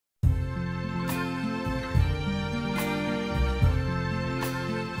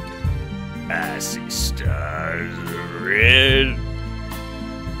I see stars of red,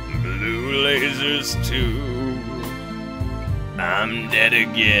 blue lasers too. I'm dead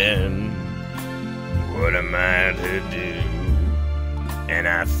again. What am I to do? And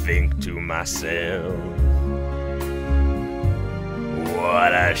I think to myself,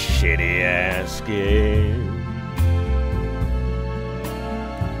 what a shitty ass game.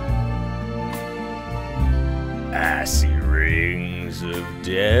 I see rings of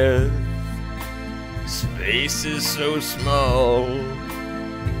death. Space is so small.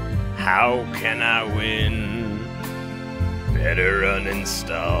 How can I win? Better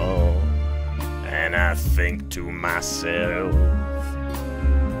uninstall. And I think to myself,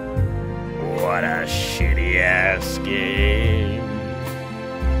 what a shitty ass game.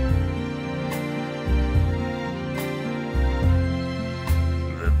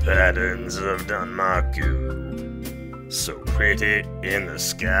 The patterns of Danmaku, so pretty in the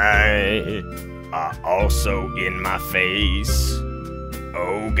sky, are also in my face.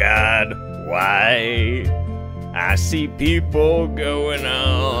 Oh God, why? I see people going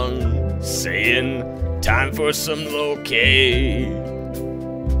on, saying, time for some LoLK.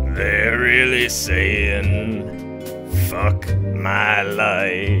 They're really saying, fuck my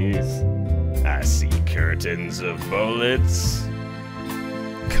life. I see curtains of bullets,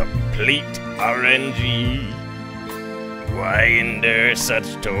 complete RNG. Why endure such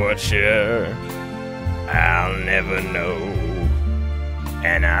torture? I'll never know.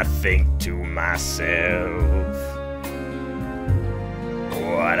 And I think to myself,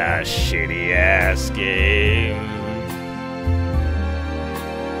 what a shitty ass game.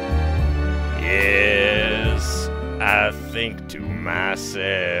 Yes, I think to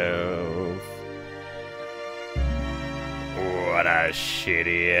myself, what a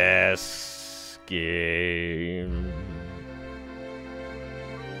shitty ass game.